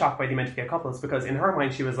genuinely shocked by the amount of gay couples, because in her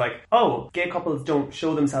mind she was like, oh, gay couples don't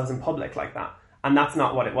show themselves in public like that. And that's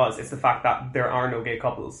not what it was. It's the fact that there are no gay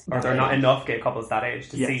couples, or there are not enough gay couples that age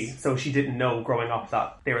to see. So she didn't know growing up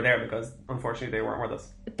that they were there, because unfortunately they weren't with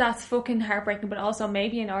us. That's fucking heartbreaking. But also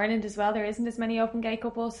maybe in Ireland as well, there isn't as many open gay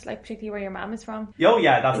couples, like particularly where your mum is from. Oh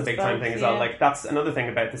yeah, that's a big time thing as well. Like, that's another thing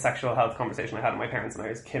about the sexual health conversation I had with my parents when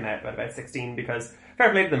I came out at about 16, because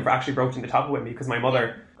fair play to them for actually broaching the topic with me, because my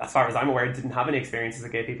mother, as far as I'm aware, didn't have any experiences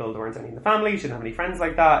with gay people. There weren't any in the family. She didn't have any friends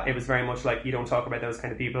like that. It was very much like, you don't talk about those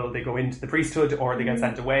kind of people. They go into the priesthood, or they get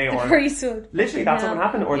sent away, or priesthood. Literally, that's what would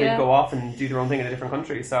happen, or they'd go off and do their own thing in a different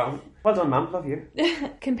country. So, well done, ma'am. Love you.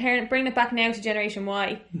 Bringing it back now to Generation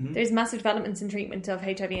Y, there's massive developments in treatment of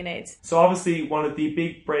HIV and AIDS. So obviously, one of the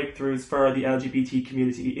big breakthroughs for the LGBT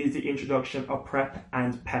community is the introduction of PrEP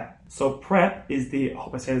and PEP. So PrEP is I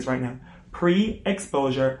hope I say this right now,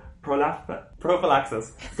 pre-exposure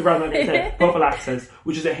prophylaxis. Prophylaxis,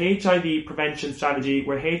 which is a HIV prevention strategy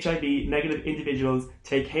where HIV negative individuals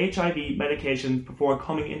take HIV medications before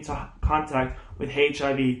coming into contact with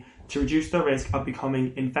HIV to reduce their risk of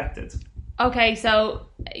becoming infected. Okay, so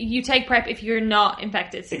you take PrEP if you're not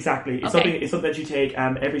infected. Exactly. It's Okay. something that you take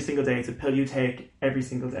every single day. It's a pill you take every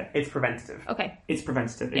single day. It's preventative. Okay. It's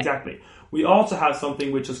preventative, exactly. We also have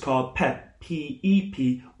something which is called PEP,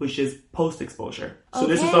 P-E-P, which is post-exposure. So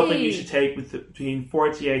this is something you should take between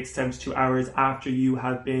 48 to 72 hours after you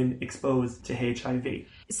have been exposed to HIV.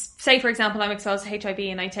 Say, for example, I'm exposed to HIV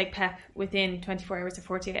and I take PEP within 24 hours or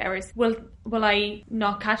 48 hours. Will I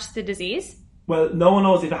not catch the disease? Well, no one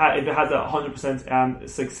knows if it has a 100%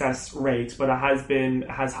 success rate, but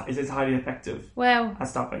it is highly effective Wow. at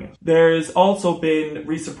stopping it. There's also been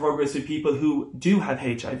recent progress with people who do have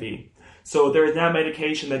HIV. So there is now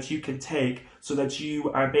medication that you can take so that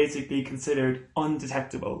you are basically considered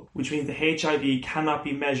undetectable, which means the HIV cannot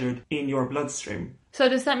be measured in your bloodstream. So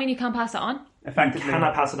does that mean you can't pass it on? Effectively, You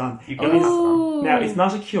cannot pass it on. You can pass it on. Now, it's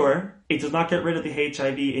not a cure. It does not get rid of the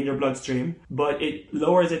HIV in your bloodstream, but it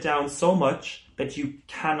lowers it down so much that you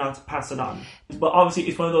cannot pass it on. But obviously,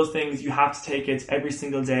 it's one of those things you have to take it every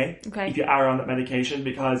single day if you are on that medication,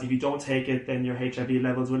 because if you don't take it, then your HIV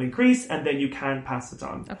levels will increase and then you can pass it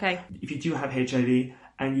on. Okay. If you do have HIV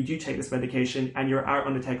and you do take this medication and you are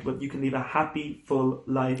undetectable, you can live a happy, full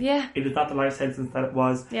life. Yeah. It is not the life sentence that it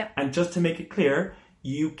was. Yeah. And just to make it clear,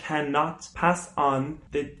 you cannot pass on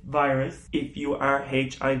the virus if you are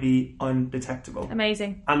HIV undetectable.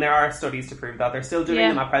 Amazing. And there are studies to prove that. They're still doing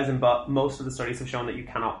them at present, but most of the studies have shown that you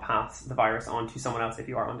cannot pass the virus on to someone else if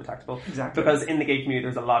you are undetectable. Exactly. Because in the gay community,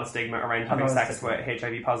 there's a lot of stigma around having sex with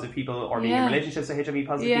HIV positive people or being in relationships with HIV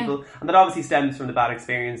positive people. And that obviously stems from the bad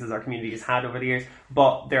experiences our community has had over the years.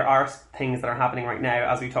 But there are things that are happening right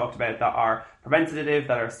now, as we talked about, that are preventative,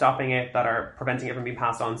 that are stopping it, that are preventing it from being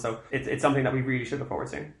passed on. So it's something that we really should look forward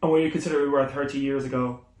to. And when you consider we were 30 years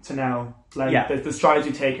ago to now, the strides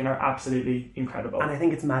we've taken are absolutely incredible. And I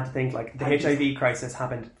think it's mad to think, like, the HIV crisis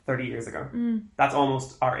happened 30 years ago. That's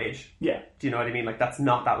almost our age. Yeah. Do you know what I mean? Like, that's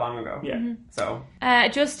not that long ago. Yeah. So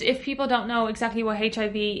just if people don't know exactly what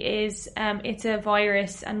HIV is, it's a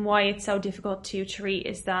virus, and why it's so difficult to treat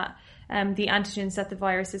is that the antigens that the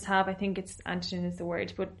viruses have, I think it's antigen is the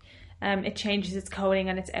word, but it changes its coding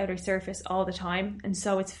and its outer surface all the time, and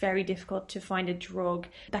so it's very difficult to find a drug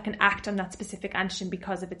that can act on that specific antigen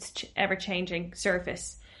because of its ever-changing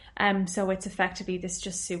surface. So it's effectively this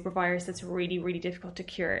just super virus that's really, really difficult to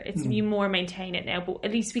cure. It's you more maintain it now, but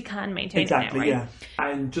at least we can maintain it now, right? Yeah.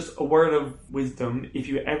 And just a word of wisdom: if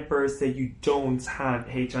you ever say you don't have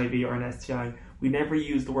HIV or an STI, we never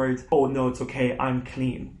use the words, "Oh no, it's okay, I'm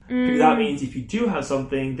clean," because that means if you do have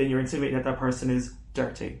something, then you're insinuating that person is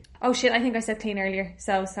dirty. Oh shit, I think I said clean earlier,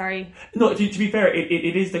 so sorry. No, to be fair,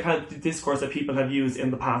 it is the kind of discourse that people have used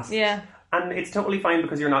in the past. Yeah. And it's totally fine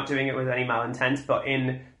because you're not doing it with any malintent, but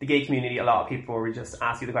in the gay community, a lot of people will just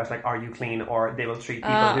ask you the question, like, are you clean? Or they will treat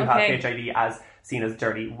people who have HIV as seen as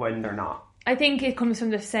dirty when they're not. I think it comes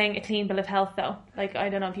from the saying a clean bill of health, though. Like, I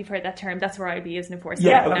don't know if you've heard that term. That's where I'd be using it for. So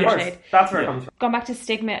yeah, of course. That's where it comes from. Going back to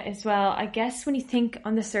stigma as well, I guess when you think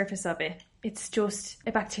on the surface of it, it's just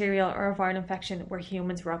a bacterial or a viral infection where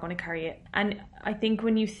humans were all going to carry it. And I think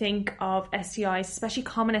when you think of STIs, especially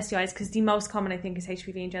common STIs, because the most common I think is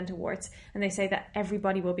HPV and genital warts, and they say that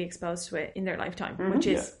everybody will be exposed to it in their lifetime, which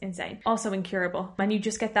is insane. Also incurable. And you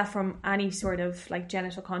just get that from any sort of like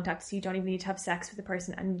genital contact, so you don't even need to have sex with the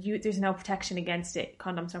person, and there's no protection against it.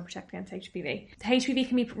 Condoms don't protect against HPV. HPV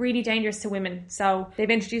can be really dangerous to women, so they've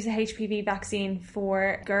introduced a HPV vaccine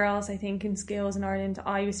for girls, I think, in schools in Ireland.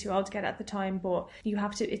 I was too old to get it at the time, but you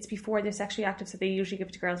have to, it's before they're sexually active, so they usually give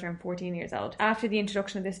it to girls around 14 years old. After the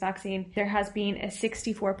introduction of this vaccine, there has been a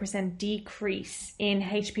 64% decrease in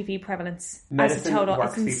HPV prevalence as a total.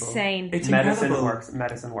 Works, it's insane. It's medicine incredible. works.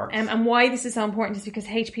 Medicine works. And why this is so important is because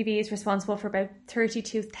HPV is responsible for about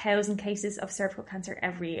 32,000 cases of cervical cancer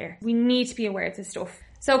every year. We need to be aware of this stuff.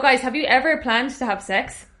 So guys, have you ever planned to have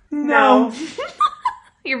sex? No.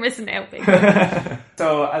 You're missing out, baby.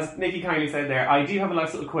 So, as Nikki kindly said there, I do have a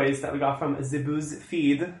nice little quiz that we got from Zibu's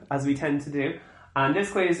feed, as we tend to do. And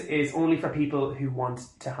this quiz is only for people who want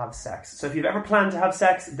to have sex. So if you've ever planned to have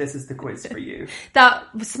sex, this is the quiz for you. That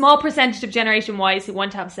small percentage of Generation Ys who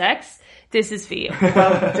want to have sex, this is for you.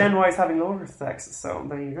 Well, Gen Y is having lower sex, so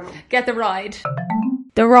there you go. Get the ride.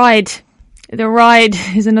 The ride. The ride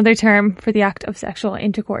is another term for the act of sexual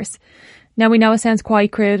intercourse. Now, we know it sounds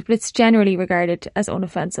quite crude, but it's generally regarded as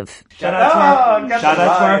unoffensive. Shout out to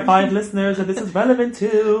our 5 listeners that this is relevant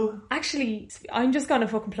to. Actually, I'm just going to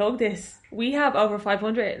fucking plug this. We have over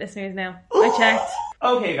 500 listeners now. I checked.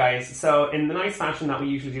 Okay, guys, so in the nice fashion that we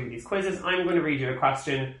usually do with these quizzes, I'm going to read you a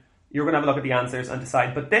question. You're going to have a look at the answers and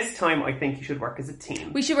decide. But this time, I think you should work as a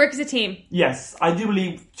team. We should work as a team. Yes, I do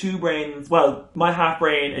believe two brains, well, my half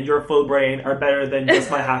brain and your full brain are better than just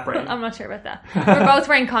my half brain. I'm not sure about that. We're both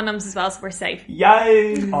wearing condoms as well, so we're safe.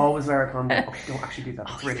 Yay! Always wear a condom. Okay, don't actually do that.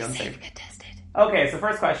 It's really unsafe. Get tested. Okay, so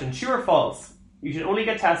first question. True or false? You should only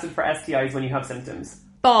get tested for STIs when you have symptoms.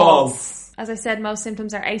 False. As I said, most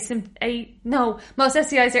symptoms are most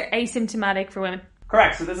STIs are asymptomatic for women.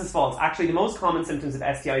 Correct, so this is false. Actually, the most common symptoms of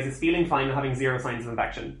STIs is feeling fine and having zero signs of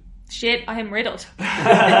infection. Shit, I am riddled.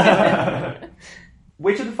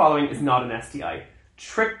 Which of the following is not an STI?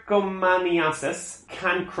 Trichomoniasis,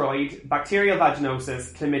 cancroid, bacterial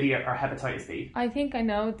vaginosis, chlamydia, or hepatitis B? I think I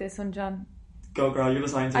know this one, John. Go girl, you're the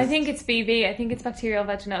scientist. I think it's BV. I think it's bacterial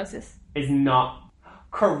vaginosis. Is not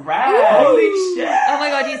correct. Holy shit! Oh my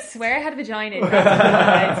god, you swear I had a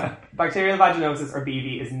vagina. Bacterial vaginosis, or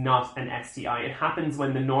BV, is not an STI. It happens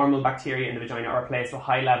when the normal bacteria in the vagina are replaced with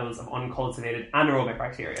high levels of uncultivated anaerobic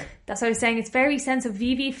bacteria. That's what I was saying. It's very sensitive.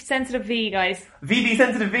 VV sensitive V, guys. VV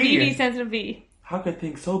sensitive V. VV sensitive V. How could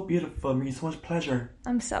things so beautiful bring you so much pleasure?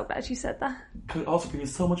 I'm so glad you said that. Could also bring you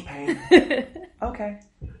so much pain. Okay.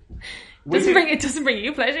 It doesn't bring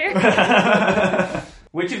you pleasure.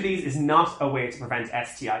 Which of these is not a way to prevent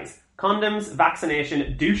STIs? Condoms,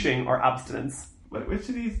 vaccination, douching, or abstinence? Wait, which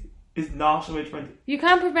of these is not a way to prevent? You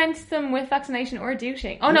can't prevent them with vaccination or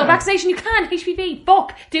douching. Oh no, vaccination you can. HPV.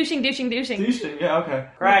 Fuck. Douching. Douching, yeah, okay.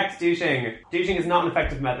 Correct, douching. Douching is not an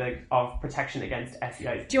effective method of protection against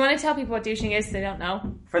STIs. Do you want to tell people what douching is so they don't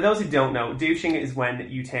know? For those who don't know, douching is when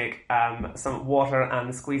you take some water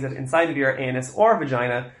and squeeze it inside of your anus or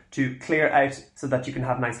vagina to clear out so that you can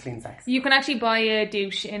have nice clean sex. You can actually buy a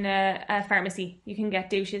douche in a pharmacy. You can get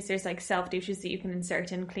douches. There's like self douches that you can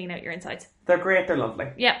insert and clean out your insides. They're great, they're lovely.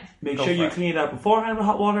 Yeah. Make sure you clean it out beforehand with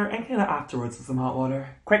hot water and clean it afterwards with some hot water.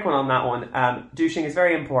 Quick one on that one. Douching is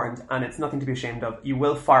very important and it's nothing to be ashamed of. You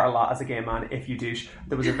will fart a lot as a gay man if you douche.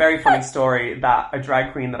 There was a very funny story that a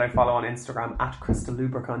drag queen that I follow on Instagram,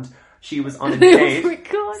 @CrystalLubricant, she was on a date.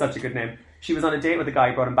 Such a good name. She was on a date with a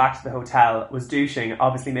guy, brought him back to the hotel, was douching,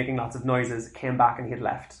 obviously making lots of noises, came back and he had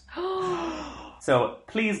left. So,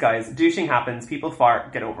 please guys, douching happens, people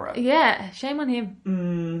fart, get over it. Yeah, shame on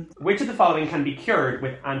him. Which of the following can be cured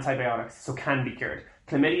with antibiotics? So, can be cured.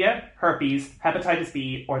 Chlamydia, herpes, hepatitis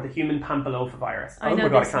B, or the human papillomavirus. Oh my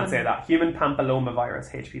god, I can't say that. Human papillomavirus,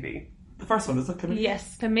 HPV. The first one, is it chlamydia?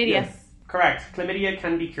 Yes, chlamydia. Yes. Correct. Chlamydia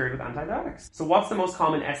can be cured with antibiotics. So what's the most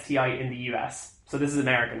common STI in the US? So this is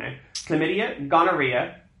America now. Chlamydia,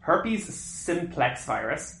 gonorrhea, herpes simplex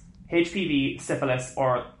virus, HPV, syphilis,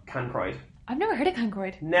 or cancroid. I've never heard of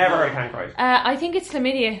cancroid. Never heard of cancroid. I think it's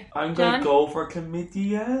chlamydia. I'm going to go for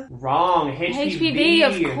chlamydia. Wrong. HPV.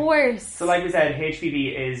 HPV, of course. So like we said,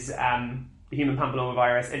 HPV is the human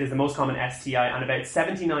papillomavirus. It is the most common STI, and about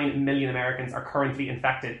 79 million Americans are currently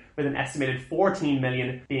infected, with an estimated 14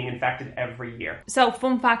 million being infected every year. So,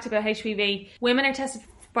 fun fact about HPV. Women are tested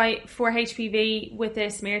for HPV with a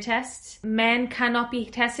smear test. Men cannot be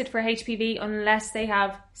tested for HPV unless they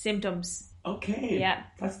have symptoms. Okay. Yeah.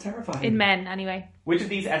 That's terrifying. In men, anyway. Which of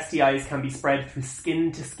these STIs can be spread through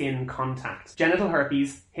skin-to-skin contact? Genital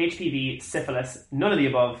herpes, HPV, syphilis, none of the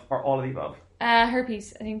above, or all of the above?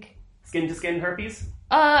 Herpes, I think. Skin-to-skin herpes?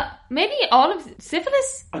 Maybe all of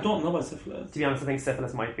syphilis? I don't know about syphilis. To be honest, I think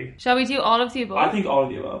syphilis might be. Shall we do all of the above? I think all of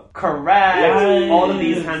the above. Correct! Yay. All of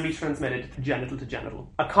these can be transmitted genital to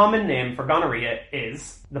genital. A common name for gonorrhea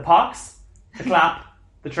is the pox, the clap,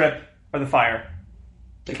 the trip, or the fire.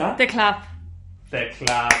 The clap? The clap. The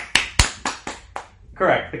clap.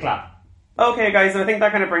 Correct, the clap. Okay guys, so I think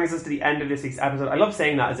that kind of brings us to the end of this week's episode. I love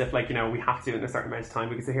saying that as if, like, you know, we have to in a certain amount of time.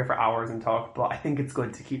 We could sit here for hours and talk, but I think it's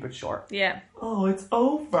good to keep it short. Yeah. Oh, it's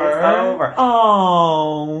over. It's over.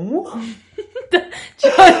 Oh.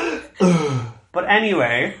 But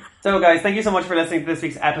anyway, so guys, thank you so much for listening to this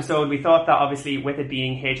week's episode. We thought that obviously with it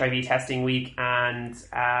being HIV Testing Week and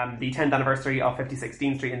the 10th anniversary of 56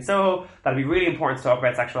 Dean Street in Soho, that'd be really important to talk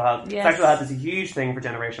about sexual health. Yes. Sexual health is a huge thing for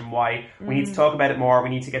Generation Y. We need to talk about it more. We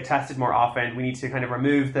need to get tested more often. We need to kind of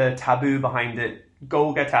remove the taboo behind it.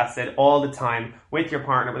 Go get tested all the time, with your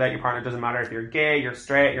partner, without your partner. It doesn't matter if you're gay, you're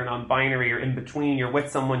straight, you're non-binary, you're in between, you're with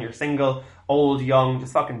someone, you're single, old, young,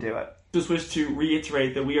 just fucking do it. Just wish to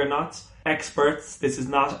reiterate that we are not experts. This is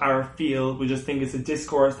not our field. We just think it's a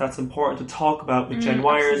discourse that's important to talk about with Gen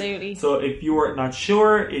Y-ers. Absolutely. So if you're not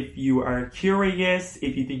sure, if you are curious,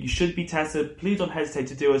 if you think you should be tested, please don't hesitate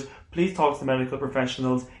to do it. Please talk to medical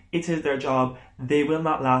professionals. It is their job. They will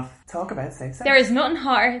not laugh. Talk about safe sex. There is nothing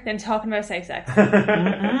hotter than talking about safe sex.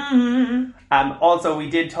 Also, we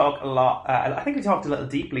did talk a lot. I think we talked a little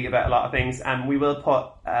deeply about a lot of things. We will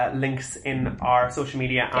put links in our social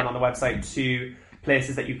media and on the website to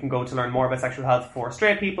places that you can go to learn more about sexual health for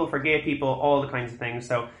straight people, for gay people, all the kinds of things.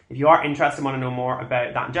 So if you are interested and want to know more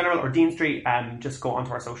about that in general, or Dean Street, just go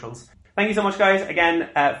onto our socials. Thank you so much, guys. Again,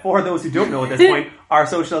 for those who don't know at this point, our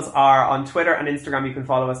socials are on Twitter and Instagram. You can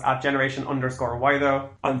follow us at Generation_Y though.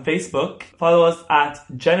 On Facebook, follow us at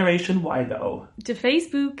Generation Y though. To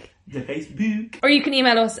Facebook. The Facebook. Or you can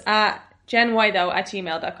email us at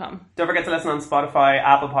genwythough@gmail.com. Don't forget to listen on Spotify,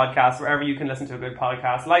 Apple Podcasts, wherever you can listen to a good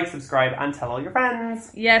podcast. Like, subscribe, and tell all your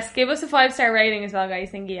friends. Yes, give us a 5-star rating as well, guys.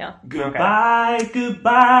 Thank you. Goodbye,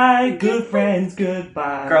 goodbye, good friends,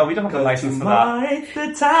 goodbye. Girl, we don't have the license for that. It's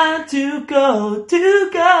the time to go.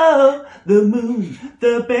 The moon,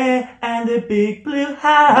 the bear, and the big blue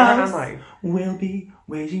house. Where am I? We'll be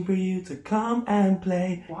waiting for you to come and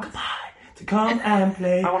play. What? Goodbye. To come and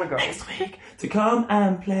play. I want to go. Next week. To come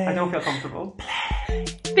and play. I don't feel comfortable.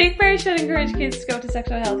 Big Bear should encourage kids to go to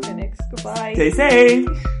sexual health clinics. Goodbye. Stay safe.